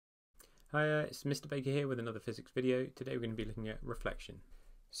Hi, it's Mr. Baker here with another physics video. Today we're going to be looking at reflection.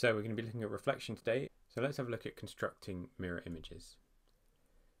 So we're going to be looking at reflection today. So let's have a look at constructing mirror images.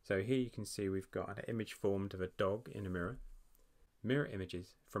 So here you can see we've got an image formed of a dog in a mirror. Mirror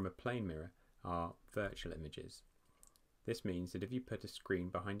images from a plane mirror are virtual images. This means that if you put a screen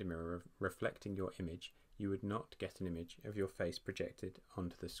behind a mirror reflecting your image, you would not get an image of your face projected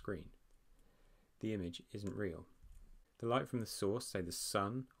onto the screen. The image isn't real. The light from the source, say the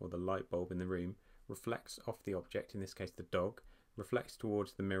sun or the light bulb in the room, reflects off the object, in this case the dog, reflects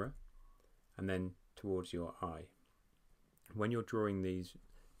towards the mirror and then towards your eye. When you're drawing these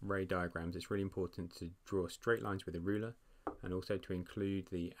ray diagrams, it's really important to draw straight lines with a ruler and also to include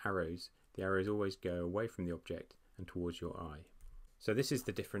the arrows. The arrows always go away from the object and towards your eye. So this is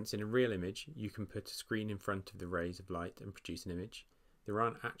the difference. In a real image, you can put a screen in front of the rays of light and produce an image. There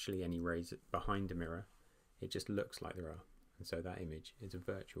aren't actually any rays behind a mirror. It just looks like there are, and so that image is a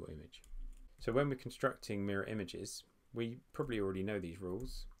virtual image. So when we're constructing mirror images, we probably already know these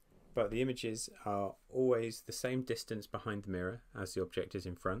rules, but the images are always the same distance behind the mirror as the object is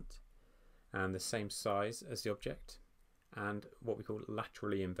in front, and the same size as the object, and what we call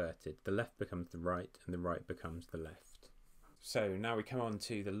laterally inverted. The left becomes the right, and the right becomes the left. So now we come on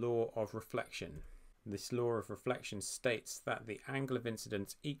to the law of reflection. This law of reflection states that the angle of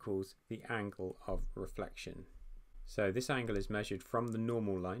incidence equals the angle of reflection. So this angle is measured from the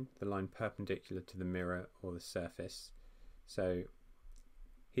normal line, the line perpendicular to the mirror or the surface. So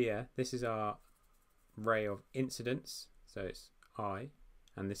here, this is our ray of incidence, so it's I,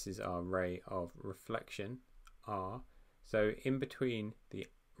 and this is our ray of reflection, R. So in between the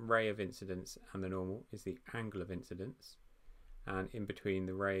ray of incidence and the normal is the angle of incidence, and in between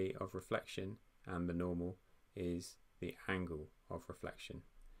the ray of reflection and the normal is the angle of reflection.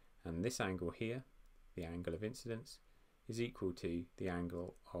 And this angle here, the angle of incidence, is equal to the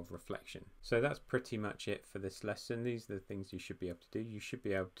angle of reflection. So that's pretty much it for this lesson. These are the things you should be able to do. You should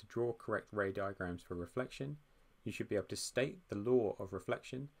be able to draw correct ray diagrams for reflection. You should be able to state the law of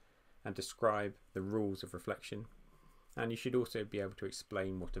reflection and describe the rules of reflection. And you should also be able to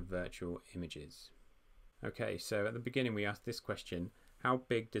explain what a virtual image is. Okay, so at the beginning we asked this question: how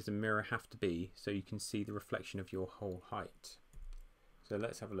big does a mirror have to be so you can see the reflection of your whole height? So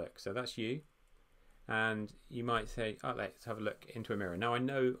let's have a look. So that's you. And you might say, oh, let's have a look into a mirror. Now I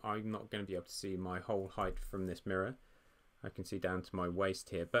know I'm not going to be able to see my whole height from this mirror. I can see down to my waist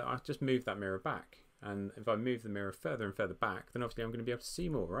here, but I've just moved that mirror back. And if I move the mirror further and further back, then obviously I'm going to be able to see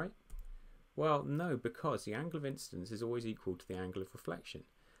more, right? Well, no, because the angle of incidence is always equal to the angle of reflection.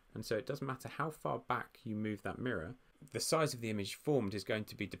 And so it doesn't matter how far back you move that mirror, the size of the image formed is going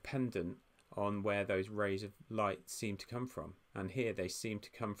to be dependent on where those rays of light seem to come from. And here they seem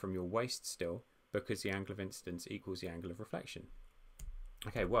to come from your waist still, because the angle of incidence equals the angle of reflection.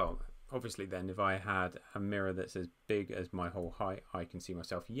 Okay, well, obviously then if I had a mirror that's as big as my whole height, I can see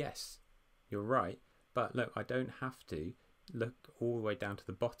myself. Yes, you're right. But look, I don't have to look all the way down to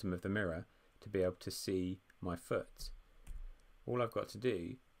the bottom of the mirror to be able to see my foot. All I've got to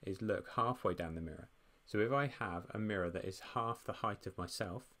do is look halfway down the mirror. So if I have a mirror that is half the height of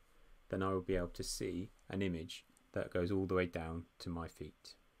myself, then I will be able to see an image that goes all the way down to my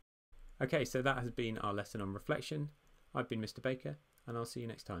feet. Okay, so that has been our lesson on reflection. I've been Mr. Baker, and I'll see you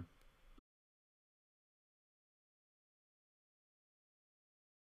next time.